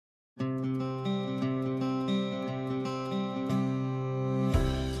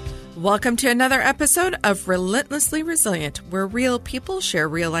Welcome to another episode of Relentlessly Resilient, where real people share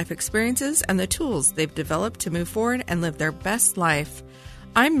real-life experiences and the tools they've developed to move forward and live their best life.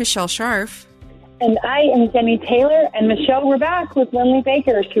 I'm Michelle Scharf. And I am Jenny Taylor. And Michelle, we're back with Lindley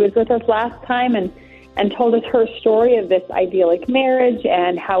Baker. She was with us last time and told us her story of this idyllic marriage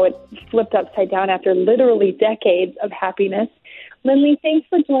and how it flipped upside down after literally decades of happiness. Lindley, thanks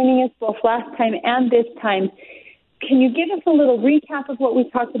for joining us both last time and this time. Can you give us a little recap of what we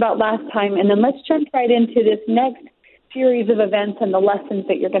talked about last time, and then let's jump right into this next series of events and the lessons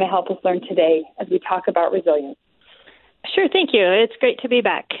that you're going to help us learn today as we talk about resilience. Sure, thank you. It's great to be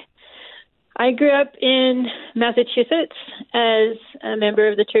back. I grew up in Massachusetts as a member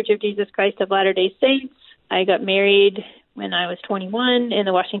of the Church of Jesus Christ of Latter-day Saints. I got married when I was 21 in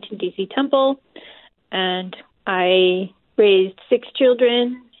the Washington, D.C. Temple, and I raised 6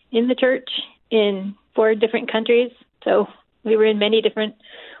 children in the church in 4 different countries. So we were in many different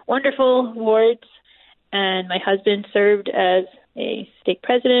wonderful wards, and my husband served as a stake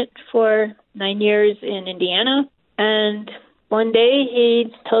president for 9 years in Indiana. And one day he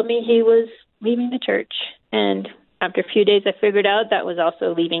told me he was leaving the church. And after a few days, I figured out that was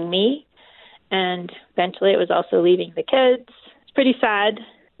also leaving me. And eventually it was also leaving the kids. It's pretty sad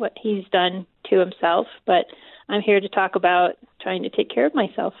what he's done to himself, but I'm here to talk about trying to take care of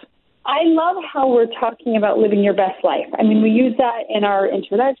myself. I love how we're talking about living your best life. I mean, we use that in our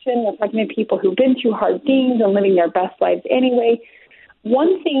introduction. We're talking to people who've been through hard things and living their best lives anyway.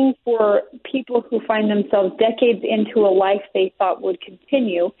 One thing for people who find themselves decades into a life they thought would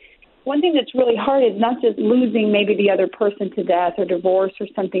continue, one thing that's really hard is not just losing maybe the other person to death or divorce or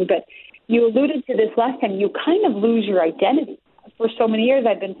something, but you alluded to this last time, you kind of lose your identity. For so many years,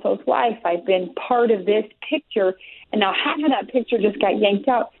 I've been So's wife. I've been part of this picture, and now half of that picture just got yanked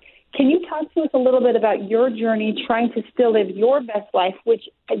out. Can you talk to us a little bit about your journey trying to still live your best life, which,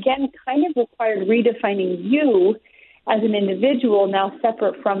 again, kind of required redefining you as an individual now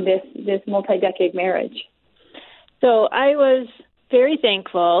separate from this multi-decade marriage? So I was very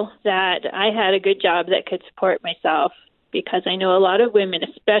thankful that I had a good job that could support myself, because I know a lot of women,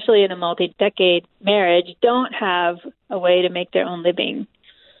 especially in a multi-decade marriage, don't have a way to make their own living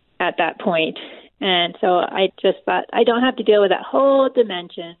at that point. And so I just thought, I don't have to deal with that whole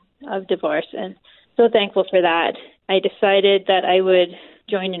dimension of divorce, and so thankful for that. I decided that I would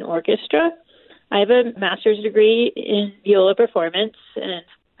join an orchestra. I have a master's degree in viola performance, and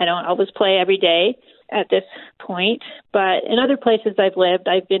I don't always play every day at this point, but in other places I've lived,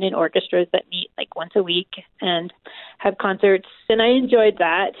 I've been in orchestras that meet like once a week and have concerts, and I enjoyed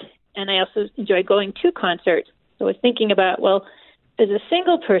that, and I also enjoy going to concerts. So I was thinking about, well, as a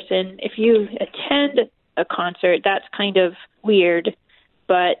single person, if you attend a concert, that's kind of weird.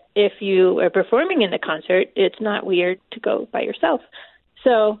 But if you are performing in the concert, it's not weird to go by yourself.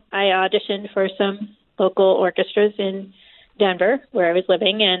 So I auditioned for some local orchestras in Denver, where I was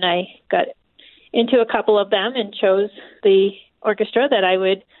living, and I got into a couple of them and chose the orchestra that I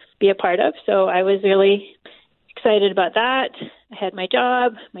would be a part of. So I was really excited about that. I had my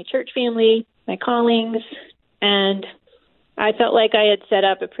job, my church family, my callings, and I felt like I had set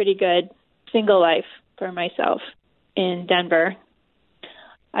up a pretty good single life for myself in Denver.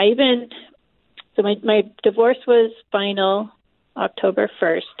 My divorce was final October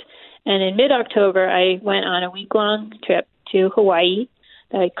 1st, and in mid-October, I went on a week-long trip to Hawaii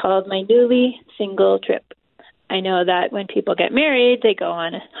that I called my newly single trip. I know that when people get married, they go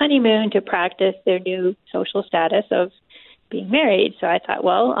on a honeymoon to practice their new social status of being married. So I thought,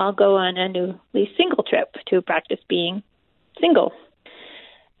 well, I'll go on a newly single trip to practice being single.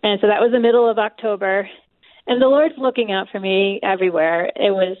 And so that was the middle of October. And the Lord's looking out for me everywhere. It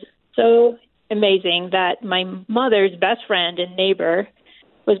was so amazing that my mother's best friend and neighbor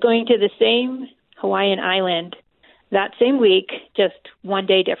was going to the same Hawaiian island that same week, just one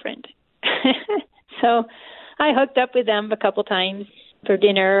day different. So I hooked up with them a couple times for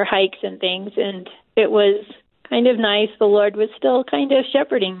dinner, hikes, and things, and it was kind of nice. The Lord was still kind of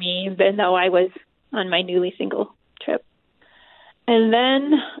shepherding me, even though I was on my newly single trip. And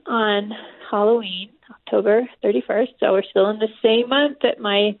then on Halloween, October 31st, so we're still in the same month that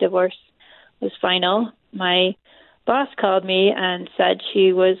my divorce was final, my boss called me and said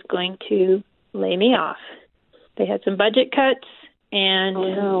she was going to lay me off. They had some budget cuts, and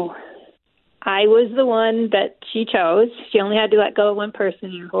I was the one that she chose. She only had to let go of one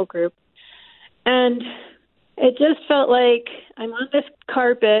person in the whole group. And it just felt like I'm on this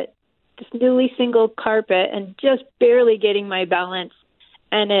carpet, this newly single carpet, and just barely getting my balance.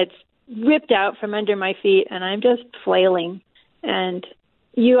 And it's ripped out from under my feet, and I'm just flailing. And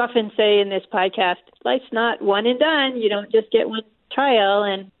you often say in this podcast, life's not one and done. You don't just get one trial,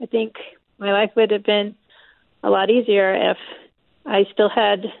 and I think my life would have been a lot easier if I still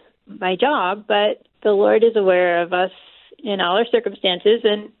had my job. But the Lord is aware of us in all our circumstances,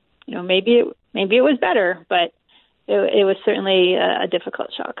 and maybe it was better, but it was certainly a difficult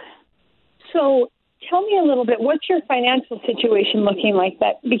shock. So tell me a little bit, what's your financial situation looking like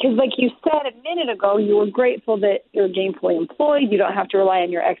that? Because like you said a minute ago, you were grateful that you're gainfully employed. You don't have to rely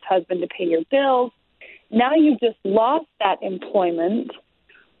on your ex-husband to pay your bills. Now you've just lost that employment.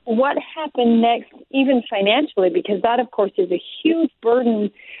 What happened next, even financially? Because that, of course, is a huge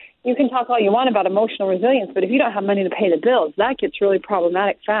burden. You can talk all you want about emotional resilience, but if you don't have money to pay the bills, that gets really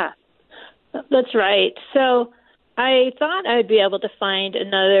problematic fast. That's right. So I thought I'd be able to find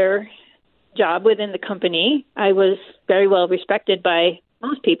another job within the company. I was very well respected by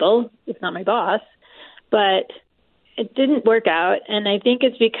most people, if not my boss, but it didn't work out. And I think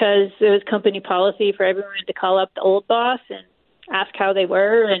it's because it was company policy for everyone to call up the old boss and ask how they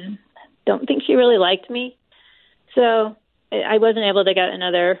were, and don't think she really liked me. So I wasn't able to get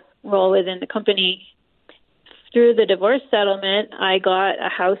another role within the company. Through the divorce settlement, I got a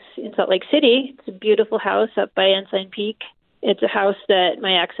house in Salt Lake City. It's a beautiful house up by Ensign Peak. It's a house that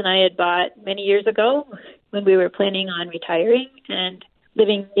my ex and I had bought many years ago when we were planning on retiring and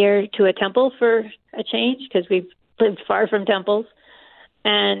living near to a temple for a change, because we've lived far from temples,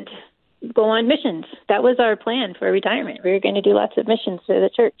 and go on missions. That was our plan for retirement. We were going to do lots of missions to the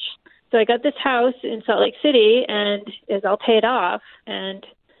church. So I got this house in Salt Lake City, and it's all paid off. And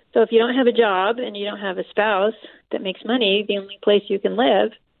so if you don't have a job and you don't have a spouse that makes money, the only place you can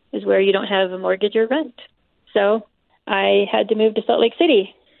live is where you don't have a mortgage or rent. So I had to move to Salt Lake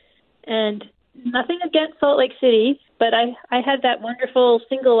City. And nothing against Salt Lake City, but I had that wonderful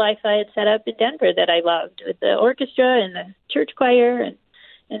single life I had set up in Denver that I loved, with the orchestra and the church choir and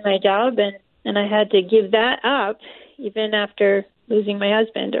my job. And I had to give that up even after losing my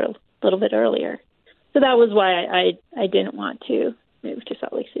husband a little bit earlier. So that was why I didn't want to move to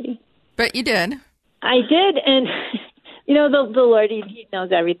Salt Lake City. But you did. I did, and the Lord, he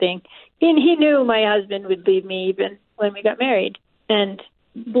knows everything. And he knew my husband would leave me even when we got married, and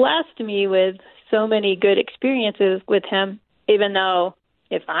blessed me with so many good experiences with him, even though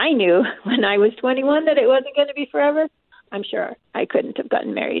if I knew when I was 21 that it wasn't going to be forever, I'm sure I couldn't have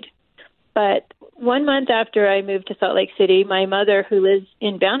gotten married. But 1 month after I moved to Salt Lake City, my mother, who lives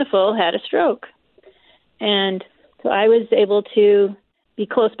in Bountiful, had a stroke. And so I was able to be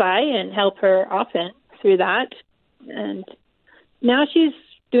close by and help her often through that. And now she's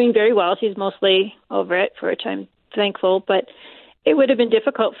doing very well. She's mostly over it, for which I'm thankful. But it would have been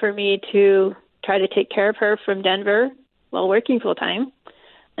difficult for me to try to take care of her from Denver while working full time.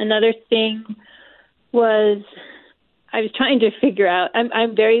 Another thing was I was trying to figure out,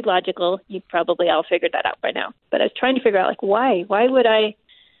 I'm very logical. You probably all figured that out by now. But I was trying to figure out, why? Why would I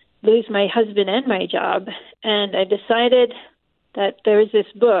lose my husband and my job? And I decided that there was this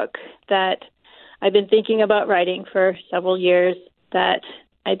book that I've been thinking about writing for several years that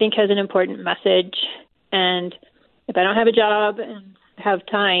I think has an important message. And if I don't have a job and have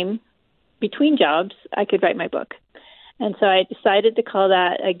time between jobs, I could write my book. And so I decided to call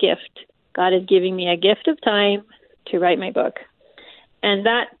that a gift. God is giving me a gift of time to write my book. And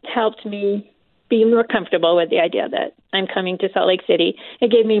that helped me be more comfortable with the idea that I'm coming to Salt Lake City.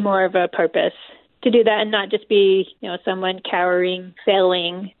 It gave me more of a purpose to do that and not just be, someone cowering,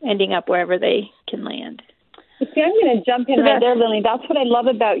 failing, ending up wherever they can land. See, I'm going to jump in right there, Lily. That's what I love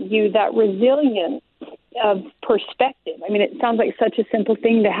about you, that resilience of perspective. I mean, it sounds like such a simple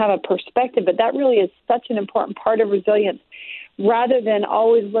thing to have a perspective, but that really is such an important part of resilience, rather than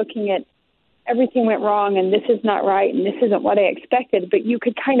always looking at everything went wrong and this is not right and this isn't what I expected. But you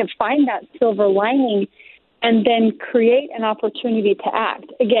could kind of find that silver lining and then create an opportunity to act.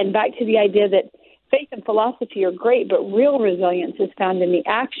 Again, back to the idea that faith and philosophy are great, but real resilience is found in the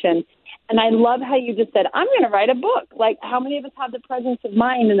action. And I love how you just said, I'm going to write a book. Like, how many of us have the presence of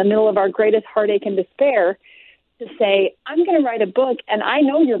mind in the middle of our greatest heartache and despair to say, I'm going to write a book, and I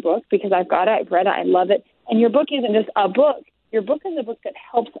know your book because I've got it, I've read it, I love it. And your book isn't just a book. Your book is a book that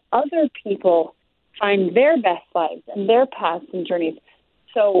helps other people find their best lives and their paths and journeys.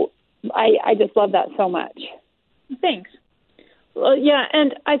 So I just love that so much. Thanks. Well, yeah,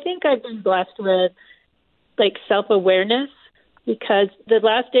 and I think I've been blessed with, self-awareness, because the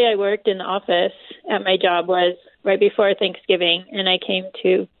last day I worked in the office at my job was right before Thanksgiving, and I came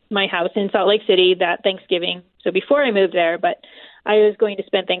to my house in Salt Lake City that Thanksgiving. So before I moved there, but I was going to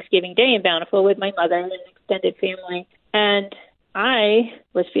spend Thanksgiving Day in Bountiful with my mother and an extended family. And I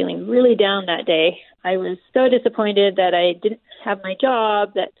was feeling really down that day. I was so disappointed that I didn't have my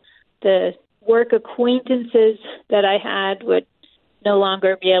job, that the work acquaintances that I had would no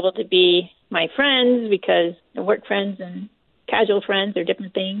longer be able to be my friends because the work friends and casual friends are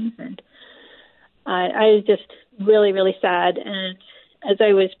different things. And I was just really, really sad. And as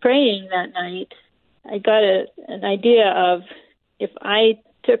I was praying that night, I got an idea of if I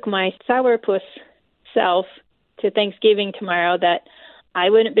took my sourpuss self to Thanksgiving tomorrow, that I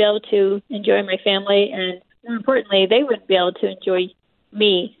wouldn't be able to enjoy my family, and more importantly, they wouldn't be able to enjoy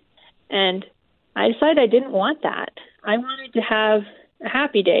me. And I decided I didn't want that. I wanted to have a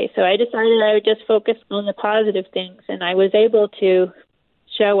happy day, so I decided I would just focus on the positive things, and I was able to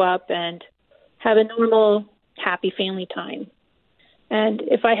show up and have a normal, happy family time. And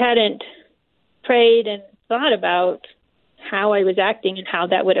if I hadn't prayed and thought about how I was acting and how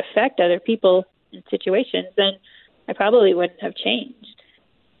that would affect other people in situations, then I probably wouldn't have changed.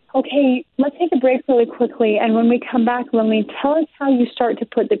 Okay, let's take a break really quickly. And when we come back, Lindley, tell us how you start to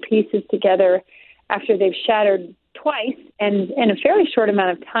put the pieces together after they've shattered twice and in a fairly short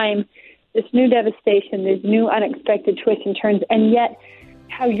amount of time, this new devastation, these new unexpected twists and turns, and yet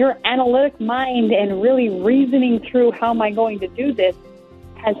how your analytic mind and really reasoning through how am I going to do this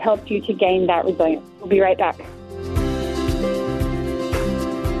has helped you to gain that resilience. We'll be right back.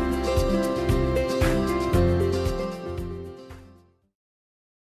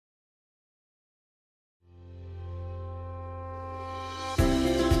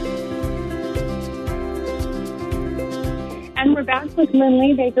 And we're back with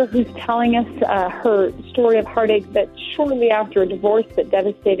Lindley Baker, who's telling us her story of heartache that shortly after a divorce that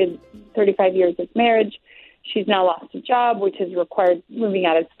devastated 35 years of marriage, she's now lost a job, which has required moving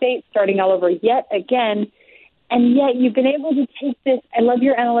out of state, starting all over yet again. And yet you've been able to take this. I love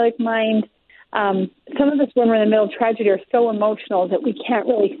your analytic mind. Some of us, when we're in the middle of tragedy, are so emotional that we can't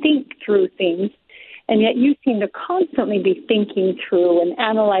really think through things. And yet you seem to constantly be thinking through and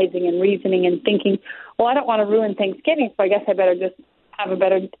analyzing and reasoning and thinking, well, I don't want to ruin Thanksgiving, so I guess I better just have a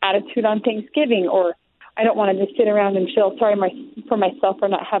better attitude on Thanksgiving, or I don't want to just sit around and feel sorry for myself for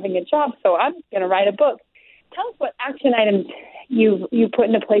not having a job, so I'm going to write a book. Tell us what action items you've put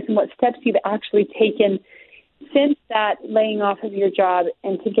into place and what steps you've actually taken since that laying off of your job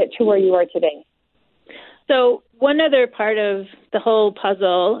and to get to where you are today. So one other part of the whole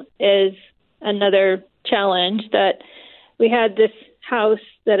puzzle is another challenge that we had this house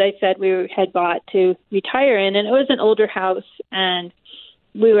that I said we had bought to retire in, and it was an older house, and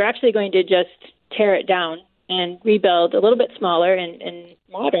we were actually going to just tear it down and rebuild a little bit smaller and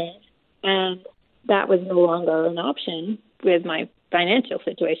modern, and that was no longer an option with my financial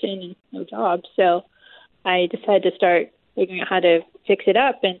situation and no job. So I decided to start figuring out how to fix it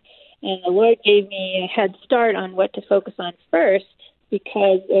up, and the Lord gave me a head start on what to focus on first,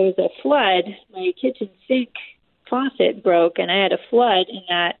 because there was a flood. My kitchen sink faucet broke, and I had a flood in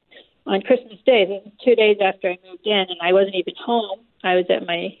that on Christmas Day. This was 2 days after I moved in, and I wasn't even home. I was at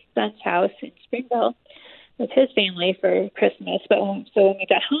my son's house in Springville with his family for Christmas. So when we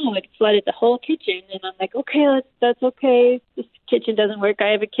got home, it flooded the whole kitchen, and I'm like, okay, that's okay. This kitchen doesn't work. I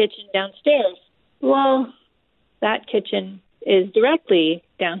have a kitchen downstairs. Well, that kitchen is directly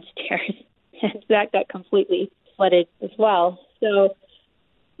downstairs, and that got completely flooded as well. So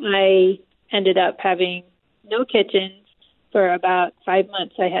I ended up having no kitchen for about 5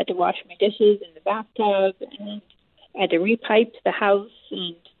 months. I had to wash my dishes in the bathtub, and I had to repipe the house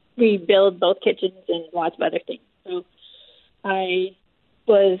and rebuild both kitchens and lots of other things. So I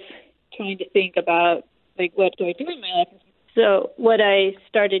was trying to think about, like, what do I do in my life? So what I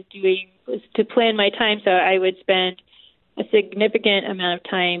started doing was to plan my time, so I would spend a significant amount of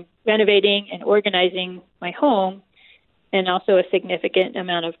time renovating and organizing my home, and also a significant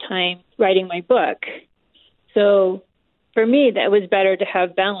amount of time writing my book. So for me, that was better to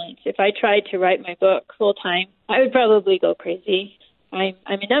have balance. If I tried to write my book full time, I would probably go crazy. I'm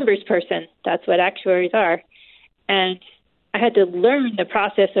a numbers person. That's what actuaries are. And I had to learn the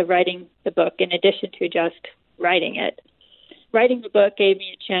process of writing the book in addition to just writing it. Writing the book gave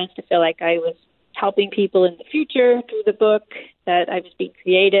me a chance to feel like I was helping people in the future through the book, that I was being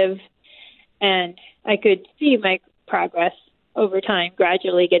creative, and I could see my progress over time,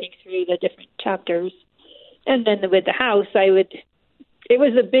 gradually getting through the different chapters. And then with the house, it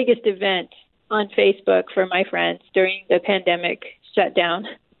was the biggest event on Facebook for my friends during the pandemic shutdown.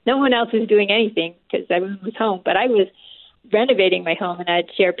 No one else was doing anything because everyone was home, but I was renovating my home, and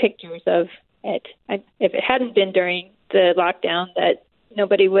I'd share pictures of it. If it hadn't been during the lockdown, that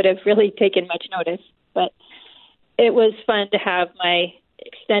nobody would have really taken much notice. But it was fun to have my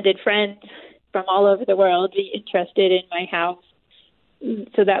extended friends from all over the world be interested in my house.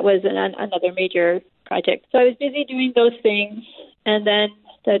 So that was another major project. So I was busy doing those things, and then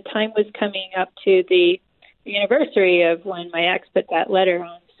the time was coming up to the anniversary of when my ex put that letter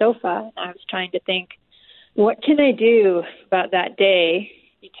on the sofa. And I was trying to think, what can I do about that day?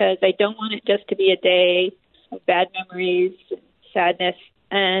 Because I don't want it just to be a day of bad memories and sadness.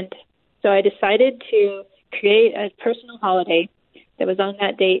 And so I decided to create a personal holiday that was on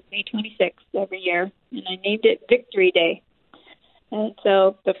that date, May 26th, every year, and I named it Victory Day. And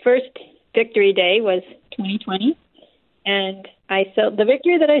so the first Victory Day was 2020, and the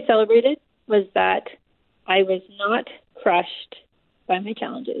victory that I celebrated was that I was not crushed by my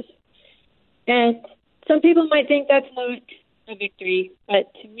challenges. And some people might think that's not a victory,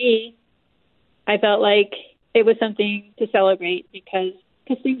 but to me, I felt like it was something to celebrate because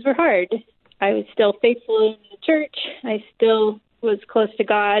things were hard. I was still faithful in the church. I still was close to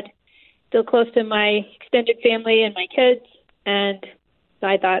God, still close to my extended family and my kids. And so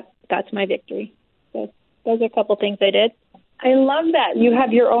I thought, that's my victory. So those are a couple things I did. I love that. You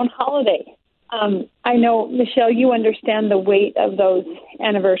have your own holiday. I know, Michelle, you understand the weight of those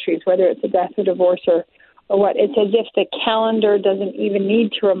anniversaries, whether it's a death or divorce or what. It's as if the calendar doesn't even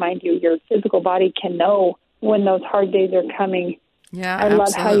need to remind you. Your physical body can know when those hard days are coming. Yeah, I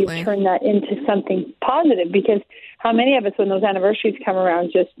love how you turn that into something positive, because how many of us, when those anniversaries come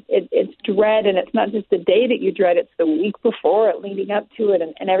around, it's dread, and it's not just the day that you dread, it's the week before it, leading up to it,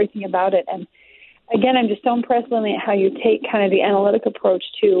 and everything about it. And again, I'm just so impressed, Lily, at how you take kind of the analytic approach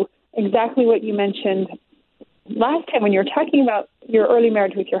to exactly what you mentioned last time when you were talking about your early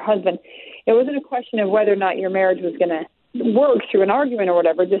marriage with your husband. It wasn't a question of whether or not your marriage was going to work through an argument or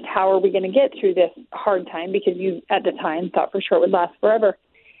whatever, just how are we going to get through this hard time, because you, at the time, thought for sure it would last forever.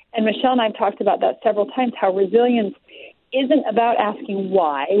 And Michelle and I have talked about that several times, how resilience isn't about asking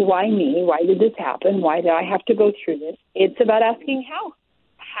why me, why did this happen, why did I have to go through this? It's about asking how.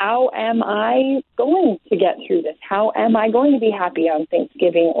 How am I going to get through this? How am I going to be happy on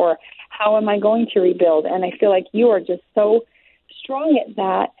Thanksgiving? Or how am I going to rebuild? And I feel like you are just so strong at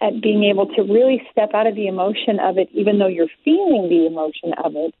that, at being able to really step out of the emotion of it, even though you're feeling the emotion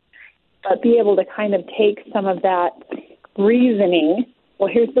of it, but be able to kind of take some of that reasoning. Well,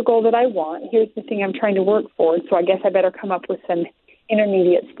 here's the goal that I want. Here's the thing I'm trying to work for. So I guess I better come up with some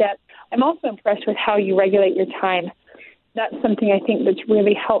intermediate steps. I'm also impressed with how you regulate your time. That's something I think that's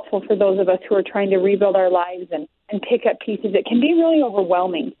really helpful for those of us who are trying to rebuild our lives and pick up pieces. It can be really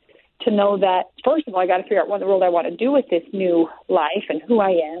overwhelming to know that, first of all, I got to figure out what in the world I want to do with this new life and who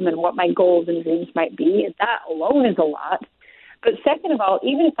I am and what my goals and dreams might be. And that alone is a lot. But second of all,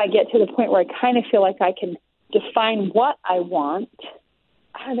 even if I get to the point where I kind of feel like I can define what I want,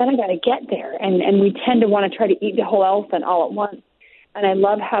 then I got to get there. And we tend to want to try to eat the whole elephant all at once. And I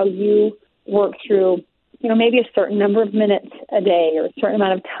love how you work through, maybe a certain number of minutes a day or a certain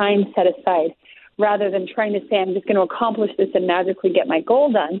amount of time set aside, rather than trying to say, I'm just going to accomplish this and magically get my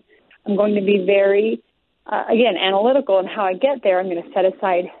goal done. I'm going to be very, again, analytical in how I get there. I'm going to set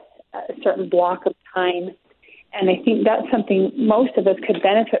aside a certain block of time. And I think that's something most of us could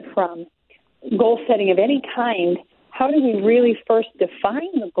benefit from. Goal setting of any kind, how do we really first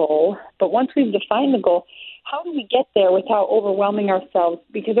define the goal? But once we've defined the goal, how do we get there without overwhelming ourselves?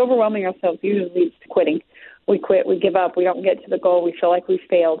 Because overwhelming ourselves usually leads to quitting. We quit, we give up, we don't get to the goal, we feel like we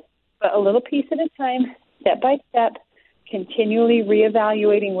failed. But a little piece at a time, step by step, continually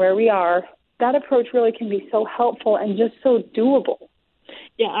reevaluating where we are, that approach really can be so helpful and just so doable.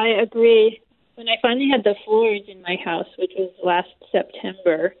 Yeah, I agree. When I finally had the floors in my house, which was last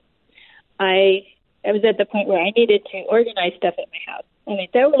September, I was at the point where I needed to organize stuff at my house. I mean,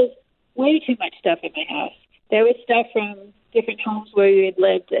 there was way too much stuff in my house. There was stuff from different homes where we had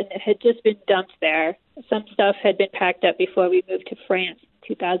lived, and it had just been dumped there. Some stuff had been packed up before we moved to France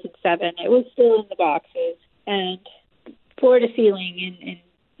in 2007. It was still in the boxes, and floor to ceiling in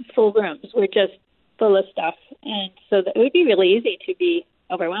full rooms were just full of stuff. And so it would be really easy to be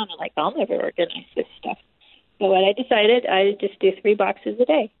overwhelmed and like, I'll never organize this stuff. So what I decided, I just do 3 boxes a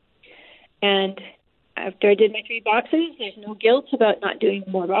day. And after I did my 3 boxes, there's no guilt about not doing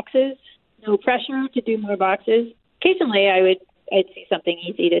more boxes, no pressure to do more boxes. Occasionally I'd see something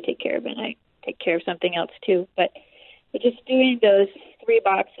easy to take care of, and I take care of something else too. But just doing those 3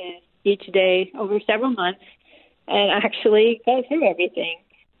 boxes each day over several months, and actually got through everything.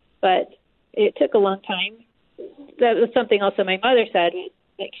 But it took a long time. That was something also my mother said,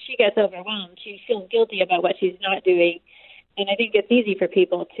 like, she gets overwhelmed. She feels guilty about what she's not doing. And I think it's easy for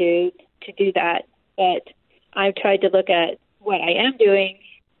people to do that. But I've tried to look at what I am doing,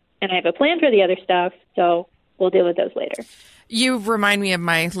 and I have a plan for the other stuff, so we'll deal with those later. You remind me of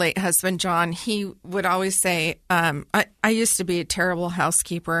my late husband, John. He would always say, I used to be a terrible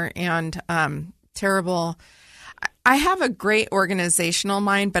housekeeper and terrible. I have a great organizational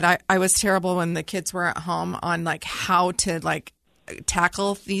mind, but I was terrible when the kids were at home on like how to like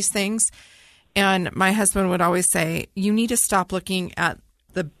tackle these things. And my husband would always say, you need to stop looking at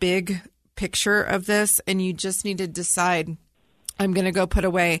the big picture of this, and you just need to decide, I'm going to go put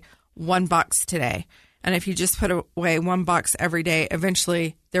away one box today. And if you just put away one box every day,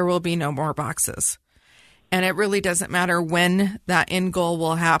 eventually there will be no more boxes. And it really doesn't matter when that end goal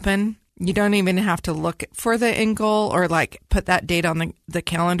will happen. You don't even have to look for the end goal or like put that date on the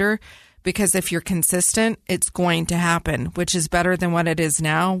calendar, because if you're consistent, it's going to happen, which is better than what it is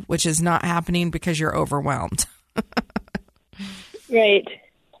now, which is not happening because you're overwhelmed. Right.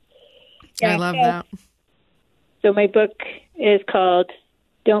 Yeah, I love that. So my book is called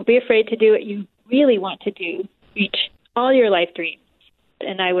Don't Be Afraid to Do What You Really Want to Do. Reach all your life dreams.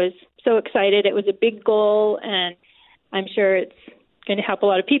 And I was so excited. It was a big goal, and I'm sure it's going to help a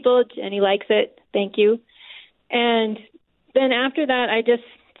lot of people. Jenny likes it. Thank you. And then after that, I just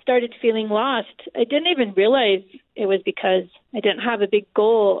started feeling lost. I didn't even realize it was because I didn't have a big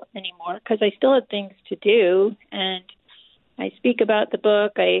goal anymore, because I still had things to do. And I speak about the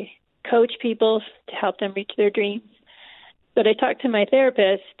book. I coach people to help them reach their dreams. But I talked to my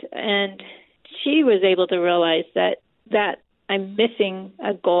therapist, and she was able to realize that I'm missing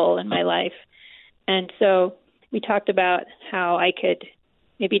a goal in my life. And so we talked about how I could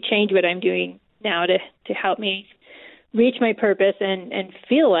maybe change what I'm doing now to help me reach my purpose and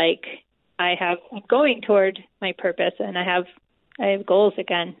feel like I'm going toward my purpose, and I have goals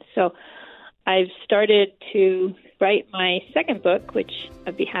again. So I've started to write my second book, which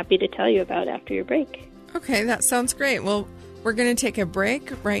I'd be happy to tell you about after your break. Okay, that sounds great. Well, we're going to take a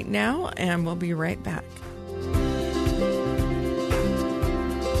break right now, and we'll be right back.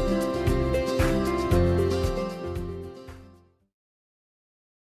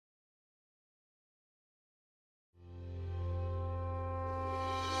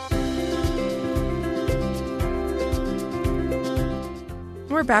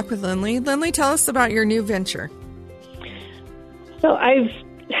 We're back with Lindley. Lindley, tell us about your new venture. So I've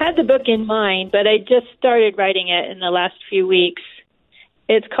had the book in mind, but I just started writing it in the last few weeks.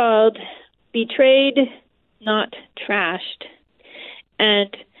 It's called Betrayed, Not Trashed.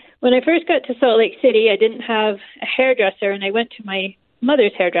 And when I first got to Salt Lake City, I didn't have a hairdresser, and I went to my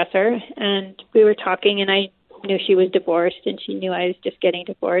mother's hairdresser, and we were talking, and I knew she was divorced, and she knew I was just getting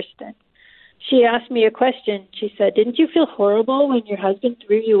divorced. And she asked me a question. She said, "Didn't you feel horrible when your husband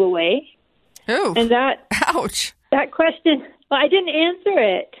threw you away?" Oh, and ouch. That question, well, I didn't answer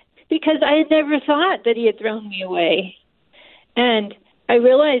it because I had never thought that he had thrown me away. And I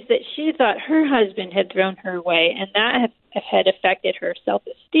realized that she thought her husband had thrown her away, and that had affected her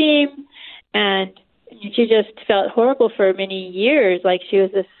self-esteem. And she just felt horrible for many years, like she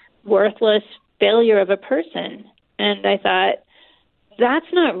was this worthless failure of a person. And I thought,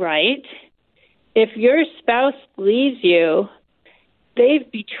 that's not right. If your spouse leaves you, they've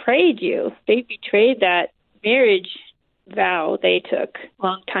betrayed you. They've betrayed that marriage vow they took a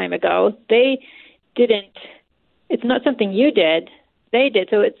long time ago. They didn't. It's not something you did. They did.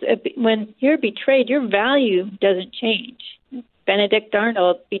 So when you're betrayed, your value doesn't change. Benedict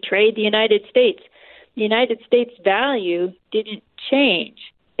Arnold betrayed the United States. The United States value didn't change.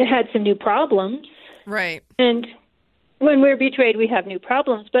 It had some new problems. Right. And when we're betrayed, we have new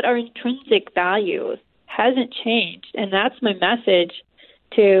problems, but our intrinsic value hasn't changed. And that's my message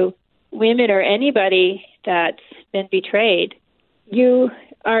to women or anybody that's been betrayed. You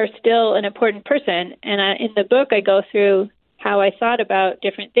are still an important person. And in the book, I go through how I thought about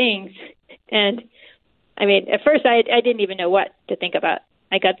different things. And I mean, at first, I didn't even know what to think about.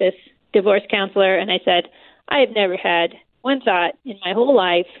 I got this divorce counselor, and I said, I have never had one thought in my whole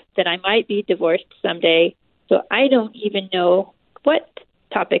life that I might be divorced someday. So I don't even know what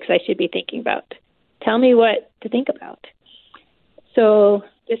topics I should be thinking about. Tell me what to think about. So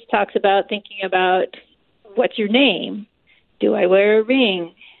this talks about thinking about, what's your name? Do I wear a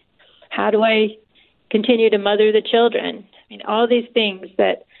ring? How do I continue to mother the children? I mean, all these things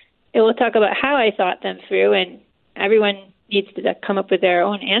that it will talk about how I thought them through, and everyone needs to come up with their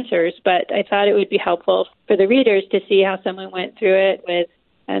own answers. But I thought it would be helpful for the readers to see how someone went through it with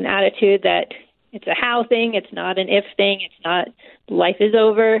an attitude that it's a how thing, it's not an if thing, it's not life is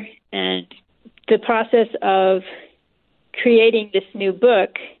over. And the process of creating this new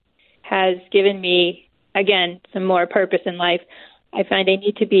book has given me, again, some more purpose in life. I find I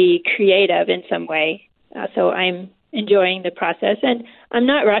need to be creative in some way. So I'm enjoying the process, and I'm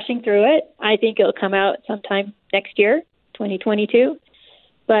not rushing through it. I think it'll come out sometime next year, 2022.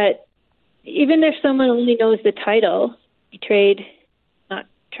 But even if someone only knows the title, Betrayed, Not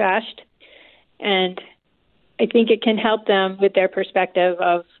Trashed, and I think it can help them with their perspective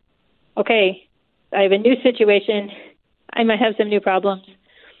of, okay, I have a new situation. I might have some new problems,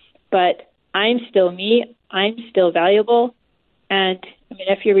 but I'm still me. I'm still valuable. And I mean,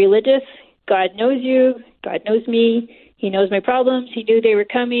 if you're religious, God knows you. God knows me. He knows my problems. He knew they were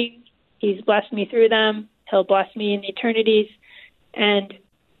coming. He's blessed me through them. He'll bless me in the eternities. And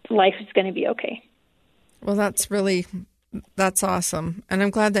life is going to be okay. Well, that's awesome. And I'm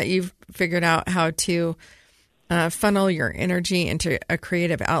glad that you've figured out how to funnel your energy into a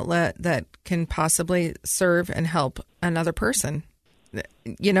creative outlet that can possibly serve and help another person.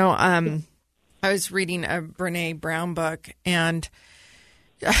 You know, I was reading a Brene Brown book, and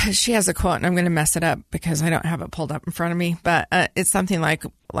she has a quote, and I'm going to mess it up because I don't have it pulled up in front of me, but it's something like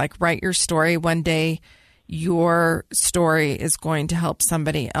write your story. One day, your story is going to help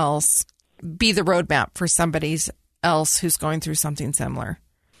somebody else, be the roadmap for somebody else who's going through something similar.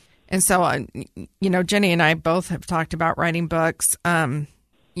 And so, you know, Jenny and I both have talked about writing books. You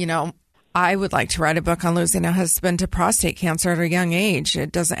know, I would like to write a book on losing a husband to prostate cancer at a young age.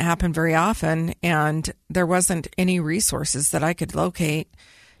 It doesn't happen very often, and there wasn't any resources that I could locate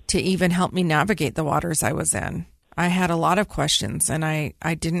to even help me navigate the waters I was in. I had a lot of questions, and I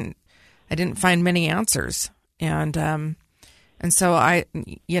didn't find many answers. And so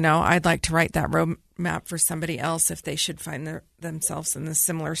I'd like to write that roadmap for somebody else if they should find themselves in a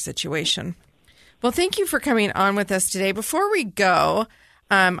similar situation. Well, thank you for coming on with us today. Before we go,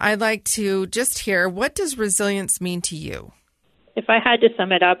 I'd like to just hear, what does resilience mean to you? If I had to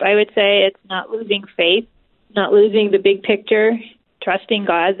sum it up, I would say it's not losing faith, not losing the big picture, trusting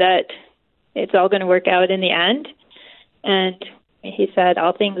God that it's all going to work out in the end. And he said,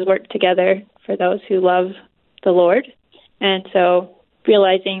 all things work together for those who love the Lord. And so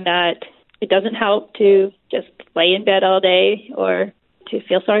realizing that it doesn't help to just lay in bed all day or to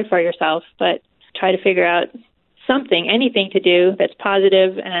feel sorry for yourself, but try to figure out something, anything to do that's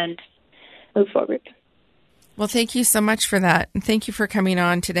positive and move forward. Well, thank you so much for that. And thank you for coming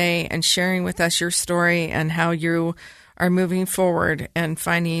on today and sharing with us your story and how you are moving forward and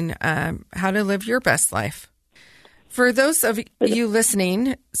finding how to live your best life. For those of you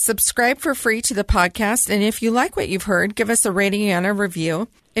listening, subscribe for free to the podcast. And if you like what you've heard, give us a rating and a review.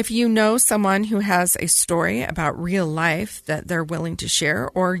 If you know someone who has a story about real life that they're willing to share,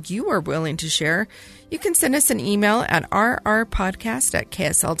 or you are willing to share, you can send us an email at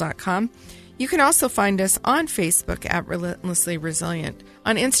rrpodcast@ksl.com. You can also find us on Facebook at Relentlessly Resilient,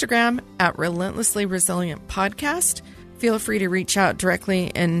 on Instagram at Relentlessly Resilient Podcast. Feel free to reach out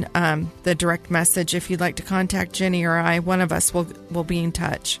directly in the direct message. If you'd like to contact Jenny or I, one of us will be in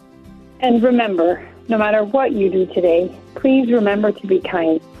touch. And remember, no matter what you do today, please remember to be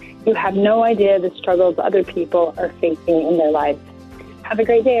kind. You have no idea the struggles other people are facing in their lives. Have a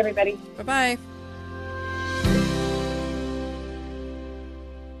great day, everybody. Bye-bye.